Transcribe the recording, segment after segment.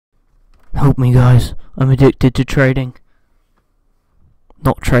Help me, guys. I'm addicted to trading.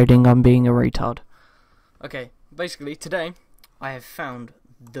 Not trading, I'm being a retard. Okay, basically, today, I have found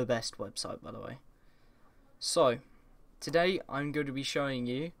the best website, by the way. So, today, I'm going to be showing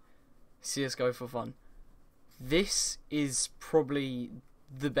you CSGO for fun. This is probably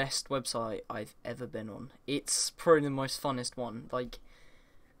the best website I've ever been on. It's probably the most funnest one. Like,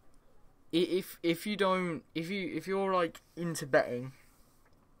 if you're like into betting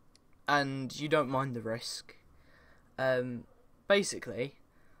and you don't mind the risk, basically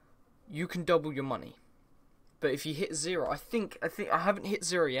you can double your money. But if you hit zero, I think I haven't hit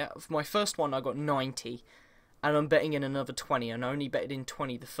zero yet. For my first one I got 90 and I'm betting in another 20 and I only betted in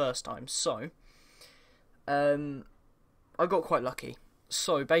 20 the first time. So I got quite lucky.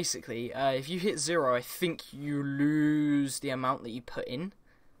 So basically, if you hit zero, I think you lose the amount that you put in.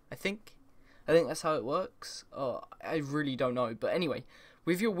 I think that's how it works. Oh, I really don't know. But anyway,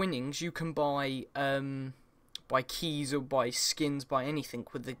 with your winnings, you can buy keys or buy skins, buy anything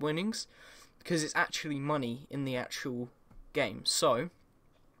with the winnings, because it's actually money in the actual game. So,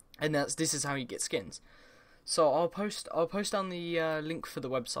 and this is how you get skins. So I'll post down the link for the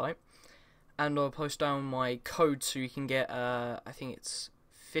website. And I'll post down my code so you can get, I think it's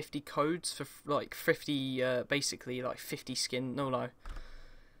 50 codes for, like, 50, basically, like, 50 skin, no. I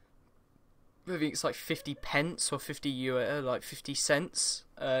think it's, like, 50 pence or 50 like, 50 cents.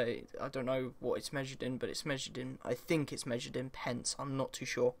 I don't know what it's measured in, but I think it's measured in pence, I'm not too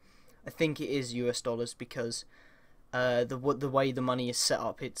sure. I think it is US dollars because, the way the money is set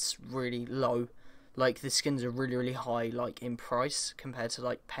up, it's really low. Like, the skins are really, really high, like, in price compared to,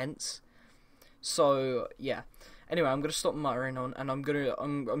 like, pence. So yeah. Anyway, I'm gonna stop muttering on, and I'm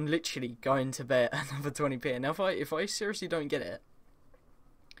literally going to bet another 20p. Now, if I seriously don't get it,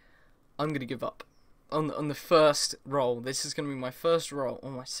 I'm gonna give up on the first roll. This is gonna be my first roll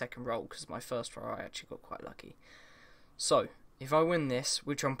or my second roll, because my first roll I actually got quite lucky. So if I win this,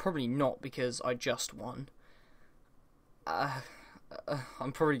 which I'm probably not because I just won,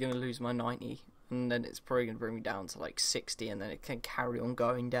 I'm probably gonna lose my 90, and then it's probably gonna bring me down to like 60, and then it can carry on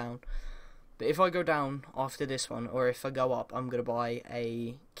going down. But if I go down after this one, or if I go up, I'm going to buy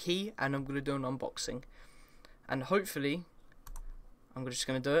a key, and I'm going to do an unboxing. And hopefully, I'm just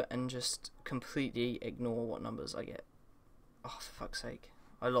going to do it, and just completely ignore what numbers I get. Oh, for fuck's sake.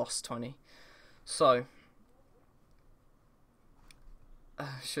 I lost 20. So,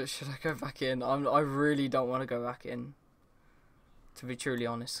 should I go back in? I really don't want to go back in. To be truly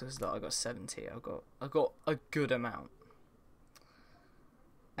honest, because I got 70. I got a good amount.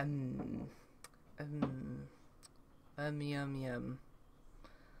 I'm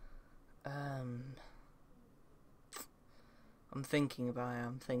thinking about it.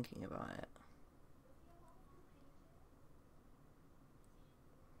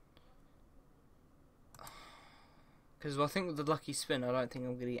 Because I think with the lucky spin, I don't think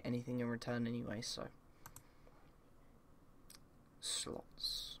I'm going to get anything in return anyway, so.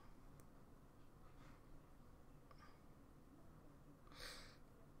 Slots.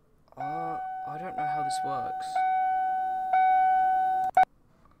 I don't know how this works.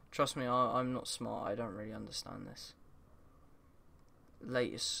 Trust me, I'm not smart. I don't really understand this.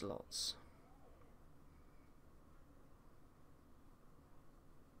 Latest slots.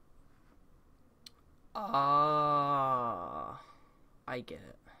 I get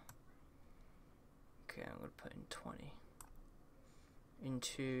it. Okay, I'm gonna put in 20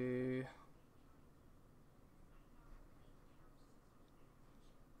 into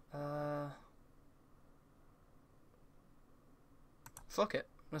fuck it.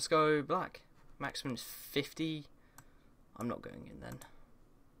 Let's go black. Maximum is 50. I'm not going in then.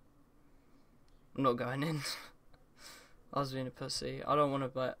 I'm not going in. I was being a pussy. I don't want to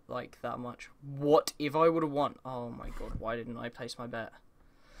bet like that much. What if I would have won? Oh my god, why didn't I place my bet?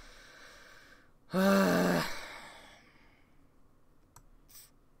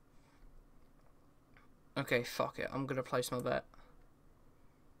 Okay, fuck it. I'm gonna place my bet.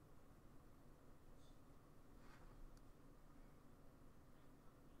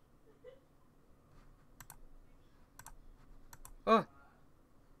 Oh.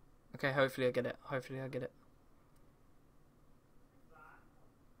 Okay, hopefully I get it. Hopefully.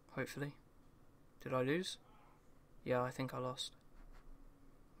 Did I lose? Yeah, I think I lost.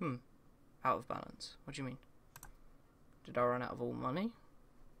 Out of balance. What do you mean? Did I run out of all money?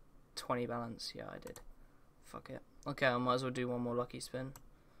 20 balance. Yeah, I did. Fuck it. Okay, I might as well do one more lucky spin.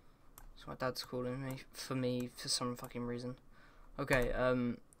 So my dad's calling me for some fucking reason. Okay,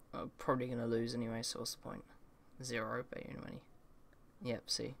 I'm probably gonna lose anyway, so what's the point? 0, bet you money.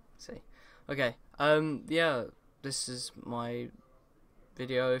 Yep, see. Okay, yeah, this is my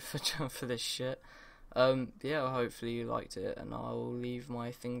video for this shit. Yeah, hopefully you liked it, and I'll leave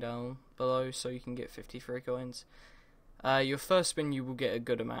my thing down below so you can get 53 coins. Your first spin you will get a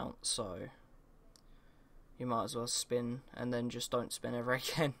good amount, so you might as well spin and then just don't spin ever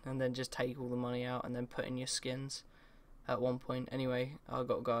again, and then just take all the money out and then put in your skins at one point. Anyway, I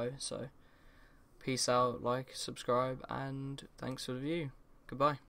gotta go, so peace out, like, subscribe, and thanks for the view. Goodbye.